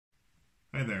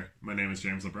Hi there, my name is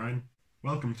James O'Brien.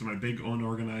 Welcome to my big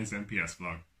unorganised NPS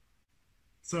vlog.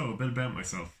 So, a bit about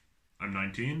myself. I'm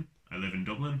 19, I live in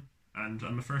Dublin, and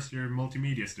I'm a first year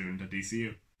multimedia student at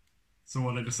DCU. So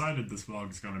what I decided this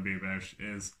vlog is going to be about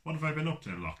is, what have I been up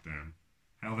to in lockdown?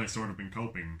 How have I sort of been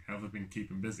coping? How have I been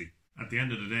keeping busy? At the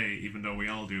end of the day, even though we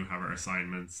all do have our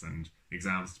assignments and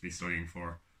exams to be studying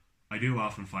for, I do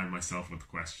often find myself with the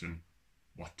question,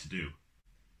 what to do?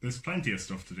 There's plenty of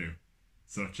stuff to do,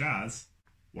 such as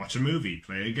watch a movie,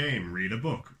 play a game, read a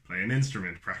book, play an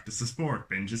instrument, practice a sport,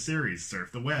 binge a series,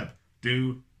 surf the web,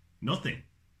 do nothing.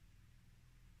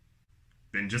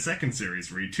 Binge a second series,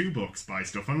 read 2 books, buy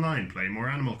stuff online, play more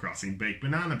Animal Crossing, bake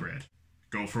banana bread.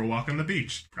 Go for a walk on the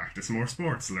beach, practice more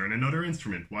sports, learn another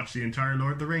instrument, watch the entire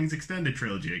Lord of the Rings extended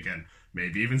trilogy again,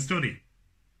 maybe even study.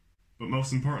 But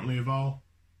most importantly of all,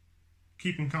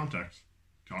 keep in contact.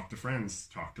 Talk to friends,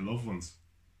 talk to loved ones.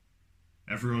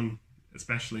 Everyone,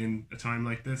 especially in a time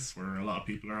like this where a lot of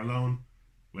people are alone,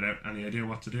 without any idea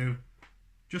what to do,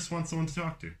 just want someone to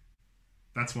talk to.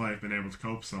 That's why I've been able to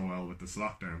cope so well with this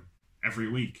lockdown. Every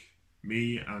week,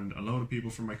 me and a load of people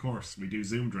from my course, we do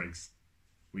Zoom drinks.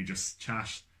 We just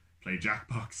chat, play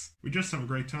Jackbox. We just have a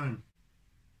great time.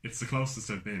 It's the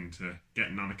closest I've been to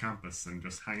getting on a campus and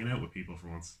just hanging out with people for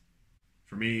once.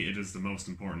 For me, it is the most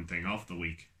important thing of the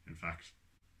week, in fact.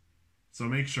 So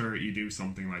make sure you do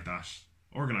something like that.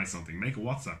 Organise something, make a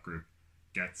WhatsApp group,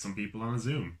 get some people on a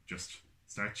Zoom, just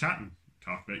start chatting,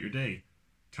 talk about your day,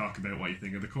 talk about what you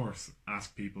think of the course,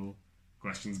 ask people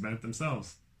questions about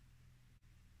themselves.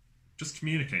 Just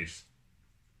communicate,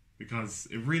 because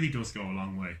it really does go a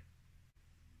long way.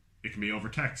 It can be over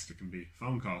text, it can be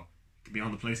phone call, it can be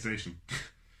on the PlayStation.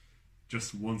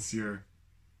 Just once you're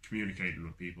communicating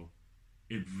with people,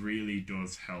 it really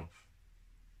does help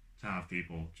to have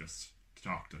people just to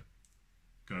talk to.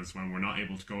 Because when we're not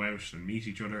able to go out and meet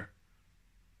each other,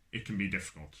 it can be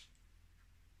difficult.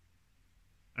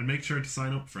 And make sure to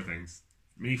sign up for things.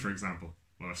 Me, for example,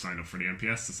 I've signed up for the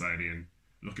NPS Society, and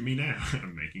look at me now,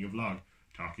 I'm making a vlog,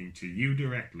 talking to you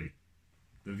directly,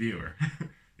 the viewer,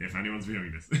 if anyone's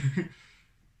viewing this.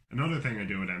 Another thing I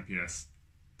do with NPS,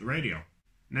 the radio.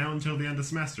 Now until the end of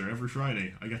semester, every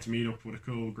Friday, I get to meet up with a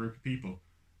cool group of people,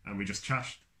 and we just chat,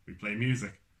 we play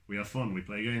music, we have fun, we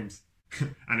play games.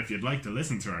 And if you'd like to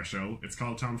listen to our show, it's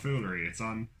called Tomfoolery. It's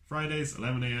on Fridays,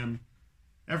 11 AM,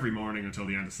 every morning until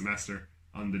the end of semester,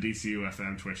 on the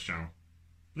DCUtv Twitch channel.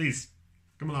 Please,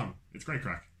 come along. It's great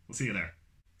crack. We'll see you there.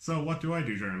 So what do I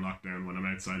do during lockdown when I'm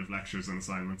outside of lectures and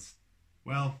assignments?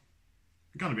 Well,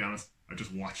 I gotta be honest, I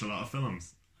just watch a lot of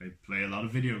films. I play a lot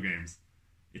of video games.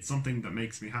 It's something that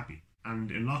makes me happy.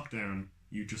 And in lockdown,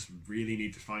 you just really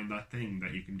need to find that thing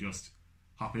that you can just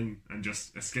hop in and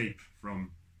just escape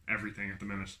from everything at the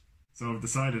minute. So I've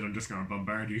decided I'm just going to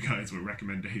bombard you guys with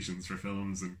recommendations for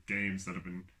films and games that I've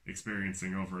been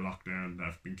experiencing over lockdown that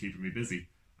have been keeping me busy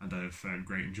and that I've found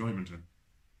great enjoyment in.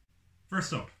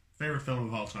 First up, favourite film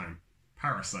of all time,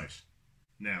 Parasite.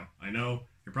 Now, I know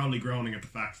you're probably groaning at the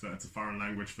fact that it's a foreign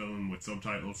language film with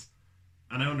subtitles,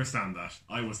 and I understand that.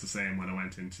 I was the same when I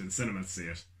went into the cinema to see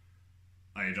it.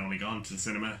 I had only gone to the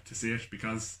cinema to see it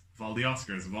because of all the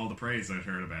Oscars, of all the praise I'd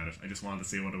heard about it. I just wanted to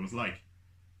see what it was like.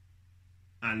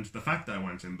 And the fact that I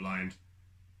went in blind,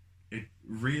 it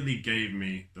really gave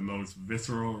me the most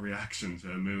visceral reaction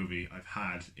to a movie I've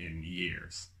had in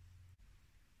years.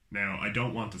 Now, I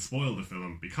don't want to spoil the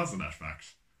film because of that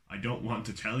fact. I don't want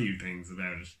to tell you things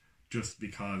about it just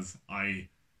because I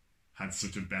had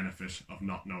such a benefit of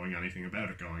not knowing anything about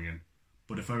it going in.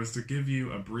 But if I was to give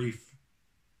you a brief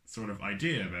sort of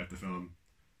idea about the film,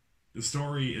 the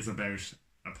story is about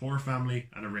a poor family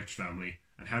and a rich family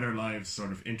and how their lives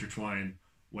sort of intertwine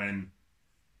when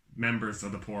members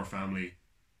of the poor family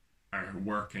are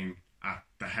working at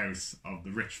the house of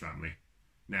the rich family.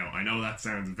 Now, I know that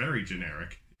sounds very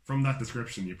generic. From that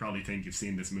description, you probably think you've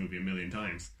seen this movie a million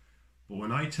times. But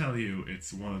when I tell you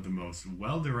it's one of the most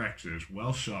well-directed,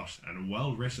 well-shot, and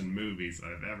well-written movies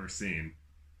I've ever seen,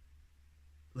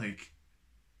 like,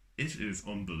 it is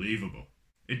unbelievable.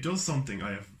 It does something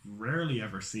I have rarely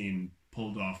ever seen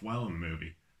pulled off well in a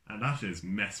movie, and that is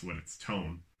mess with its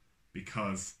tone.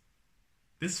 Because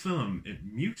this film, it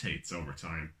mutates over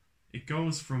time. It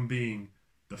goes from being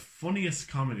the funniest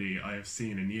comedy I have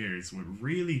seen in years with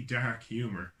really dark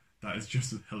humour that is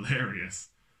just hilarious,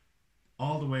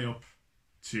 all the way up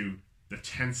to the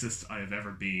tensest I have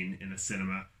ever been in a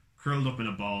cinema, curled up in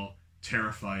a ball,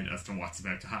 terrified as to what's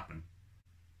about to happen.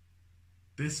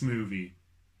 This movie,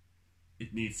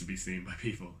 it needs to be seen by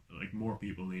people. Like, more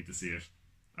people need to see it.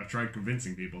 I've tried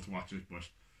convincing people to watch it, but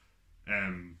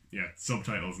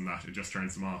subtitles and that, it just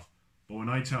turns them off. But when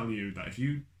I tell you that if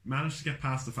you manage to get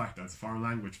past the fact that it's a foreign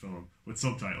language film with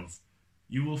subtitles,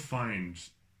 you will find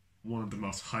one of the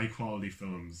most high quality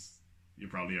films you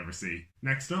probably ever see.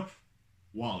 Next up,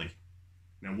 WALL-E.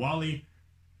 Now WALL-E,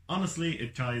 honestly,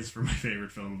 it ties for my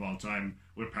favourite film of all time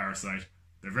with Parasite.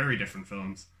 They're very different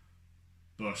films,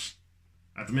 but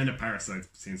at the minute Parasite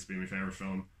seems to be my favourite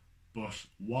film, but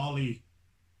WALL-E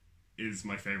is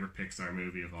my favourite Pixar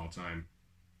movie of all time.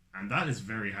 And that is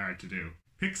very hard to do.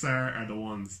 Pixar are the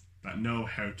ones that know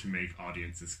how to make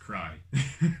audiences cry.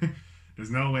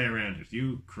 There's no way around it.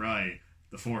 You cry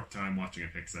the fourth time watching a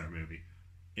Pixar movie.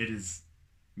 It is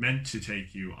meant to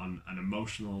take you on an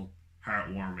emotional,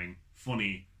 heartwarming,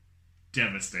 funny,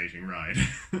 devastating ride.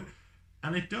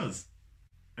 And it does.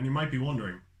 And you might be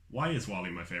wondering, why is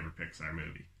WALL-E my favourite Pixar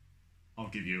movie? I'll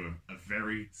give you a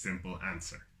very simple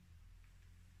answer.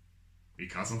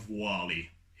 Because of WALL-E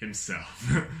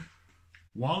himself.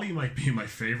 WALL-E might be my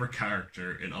favourite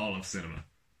character in all of cinema.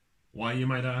 Why, you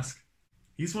might ask?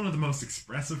 He's one of the most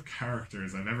expressive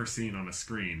characters I've ever seen on a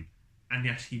screen, and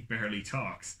yet he barely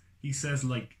talks. He says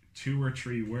like 2 or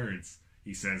 3 words.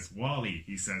 He says WALL-E,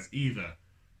 he says Eva.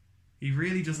 He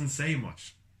really doesn't say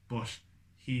much, but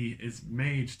he is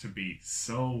made to be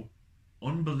so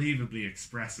unbelievably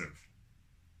expressive,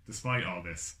 despite all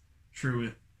this,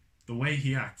 through the way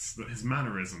he acts, his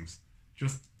mannerisms,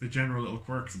 just the general little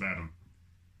quirks about him.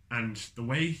 And the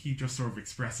way he just sort of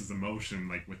expresses emotion,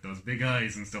 like with those big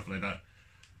eyes and stuff like that.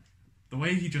 The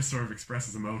way he just sort of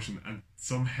expresses emotion and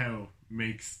somehow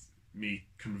makes me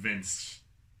convinced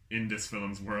in this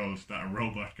film's world that a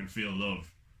robot can feel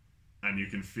love. And you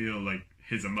can feel like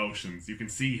his emotions. You can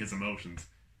see his emotions.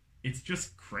 It's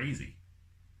just crazy.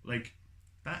 Like,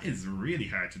 that is really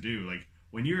hard to do. Like,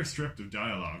 when you're stripped of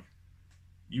dialogue,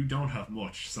 you don't have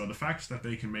much. So the fact that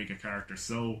they can make a character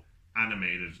so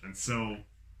animated and so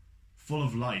full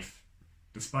of life,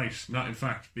 despite not in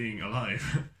fact being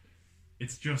alive,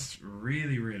 it's just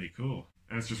really, really cool.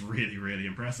 And it's just really, really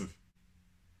impressive.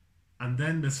 And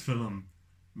then this film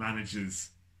manages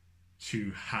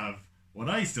to have what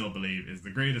I still believe is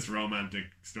the greatest romantic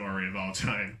story of all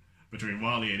time between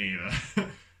WALL-E and Eva.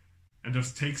 And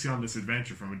just takes you on this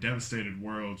adventure from a devastated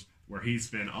world where he's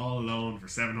been all alone for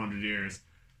 700 years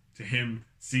to him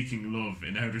seeking love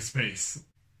in outer space.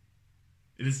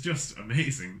 It is just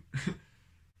amazing.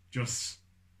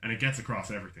 And it gets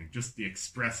across everything. Just the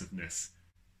expressiveness,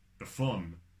 the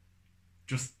fun,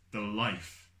 just the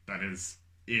life that is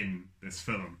in this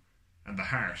film, and the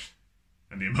heart,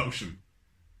 and the emotion.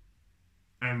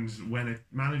 And when it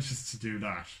manages to do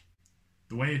that,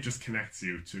 the way it just connects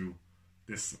you to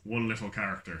this one little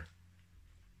character,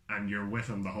 and you're with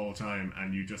him the whole time,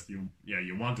 and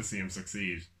you want to see him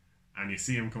succeed, and you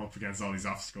see him come up against all these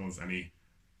obstacles, and he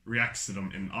reacts to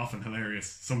them in often hilarious,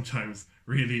 sometimes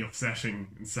really upsetting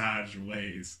and sad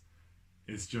ways,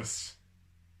 is just,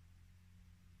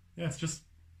 it's just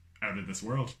out of this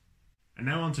world. And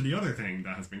now on to the other thing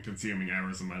that has been consuming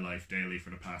hours of my life daily for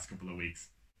the past couple of weeks.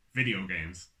 Video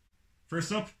games.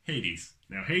 First up, Hades.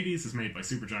 Now Hades is made by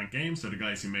Supergiant Games, so the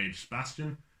guys who made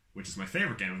Bastion, which is my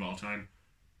favourite game of all time,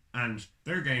 and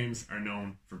their games are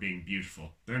known for being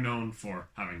beautiful. They're known for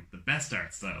having the best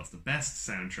art styles, the best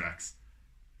soundtracks,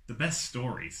 the best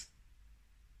stories,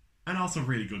 and also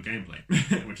really good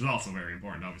gameplay, which is also very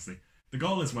important, obviously. The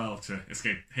goal is, well, to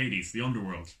escape Hades, the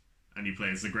underworld, and you play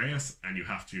as Zagreus, and you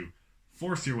have to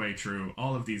force your way through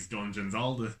all of these dungeons,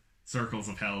 all the circles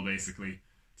of hell, basically,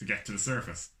 to get to the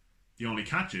surface. The only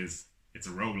catch is, it's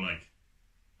a roguelike.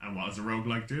 And what does a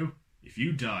roguelike do? If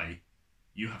you die,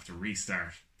 you have to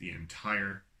restart the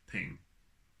entire thing,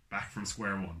 back from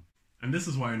square one. And this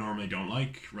is why I normally don't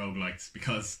like roguelikes,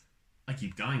 because I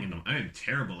keep dying in them. I am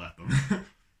terrible at them.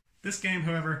 This game,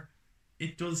 however,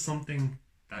 it does something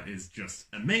that is just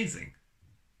amazing.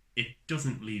 It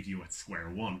doesn't leave you at square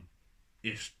one.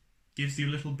 It gives you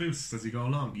little boosts as you go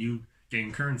along. You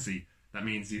gain currency. That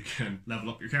means you can level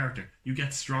up your character. You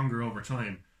get stronger over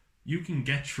time. You can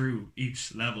get through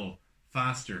each level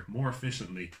faster, more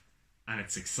efficiently, and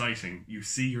it's exciting. You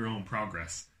see your own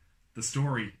progress. The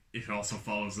story, it also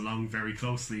follows along very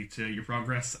closely to your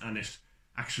progress, and it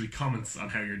actually comments on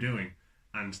how you're doing,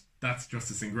 and that's just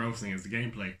as engrossing as the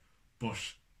gameplay. But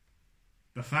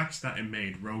the fact that it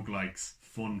made roguelikes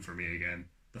fun for me again,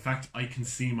 the fact I can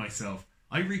see myself,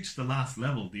 I reached the last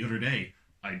level the other day.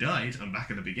 I died, I'm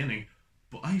back at the beginning,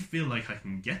 but I feel like I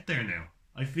can get there now.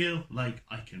 I feel like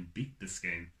I can beat this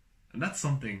game, and that's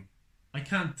something I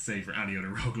can't say for any other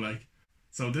roguelike.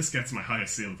 So this gets my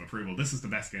highest seal of approval. This is the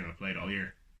best game I've played all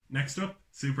year. Next up,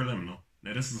 Superliminal.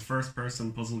 Now this is a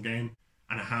first-person puzzle game,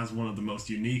 and it has one of the most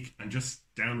unique and just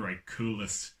downright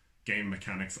coolest game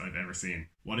mechanics I've ever seen.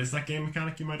 What is that game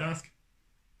mechanic, you might ask?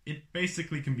 It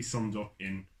basically can be summed up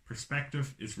in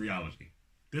perspective is reality.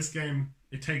 This game,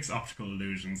 it takes optical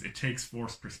illusions, it takes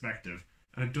forced perspective,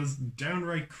 and it does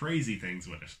downright crazy things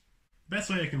with it. The best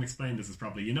way I can explain this is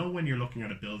probably, you know when you're looking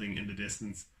at a building in the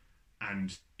distance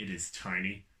and it is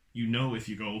tiny? You know if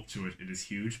you go up to it, it is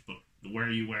huge, but where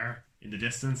you are in the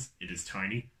distance, it is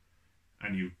tiny,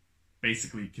 and you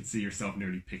basically can see yourself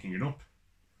nearly picking it up.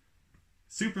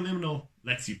 Superliminal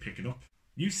lets you pick it up.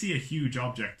 You see a huge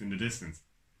object in the distance,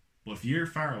 but if you're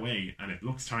far away and it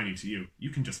looks tiny to you,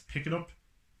 you can just pick it up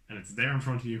and it's there in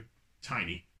front of you,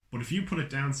 tiny. But if you put it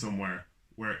down somewhere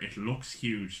where it looks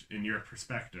huge in your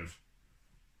perspective,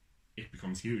 it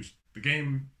becomes huge. The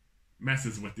game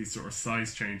messes with these sort of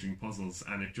size-changing puzzles,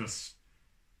 and it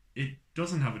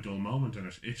doesn't have a dull moment in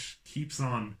it. It keeps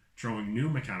on throwing new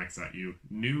mechanics at you,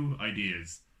 new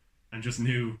ideas, and just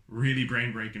new, really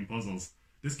brain-breaking puzzles.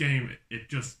 This game, it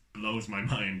just blows my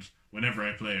mind whenever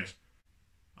I play it.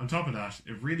 On top of that,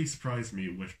 it really surprised me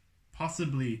with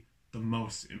possibly the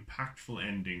most impactful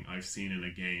ending I've seen in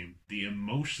a game. The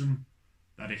emotion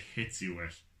that it hits you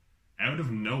with, out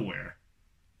of nowhere.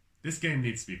 This game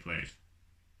needs to be played.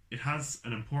 It has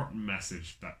an important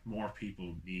message that more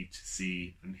people need to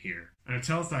see and hear. And it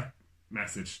tells that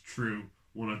message through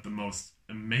one of the most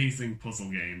amazing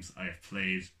puzzle games I have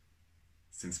played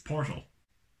since Portal.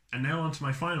 And now on to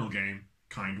my final game,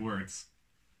 Kind Words.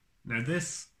 Now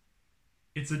this,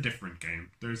 it's a different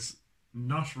game. There's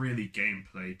not really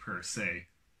gameplay per se,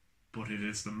 but it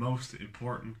is the most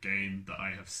important game that I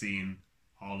have seen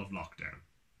all of lockdown.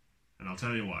 And I'll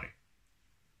tell you why.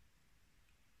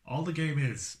 All the game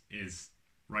is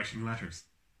writing letters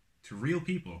to real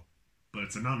people, but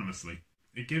it's anonymously.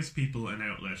 It gives people an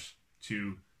outlet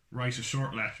to write a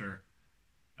short letter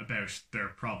about their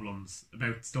problems,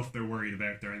 about stuff they're worried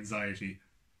about, their anxiety,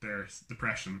 their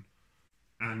depression,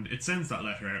 and it sends that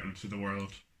letter out into the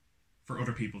world for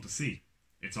other people to see.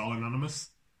 It's all anonymous,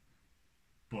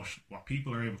 but what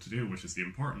people are able to do, which is the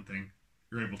important thing,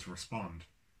 you're able to respond.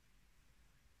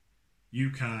 You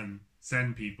can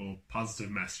send people positive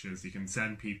messages, you can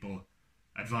send people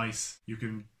advice, you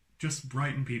can just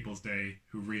brighten people's day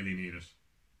who really need it.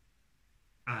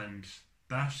 And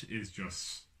that is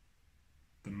just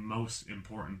the most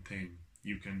important thing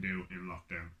you can do in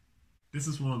lockdown. This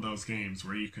is one of those games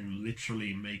where you can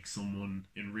literally make someone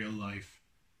in real life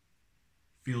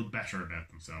feel better about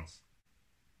themselves.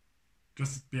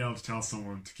 Just to be able to tell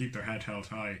someone to keep their head held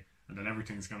high and that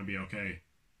everything's going to be okay.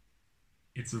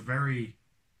 It's a very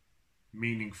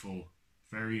meaningful,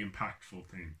 very impactful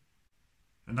thing.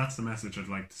 And that's the message I'd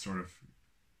like to sort of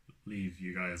leave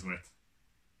you guys with.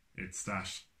 It's that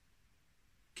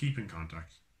keep in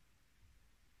contact.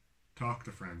 Talk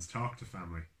to friends, talk to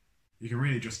family. You can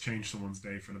really just change someone's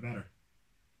day for the better.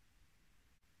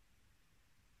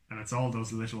 And it's all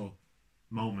those little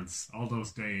moments, all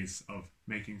those days of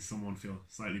making someone feel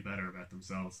slightly better about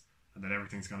themselves and that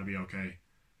everything's going to be okay,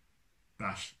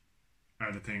 that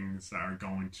are the things that are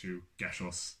going to get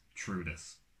us through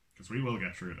this. Because we will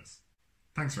get through this.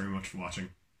 Thanks very much for watching.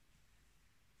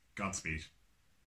 Godspeed.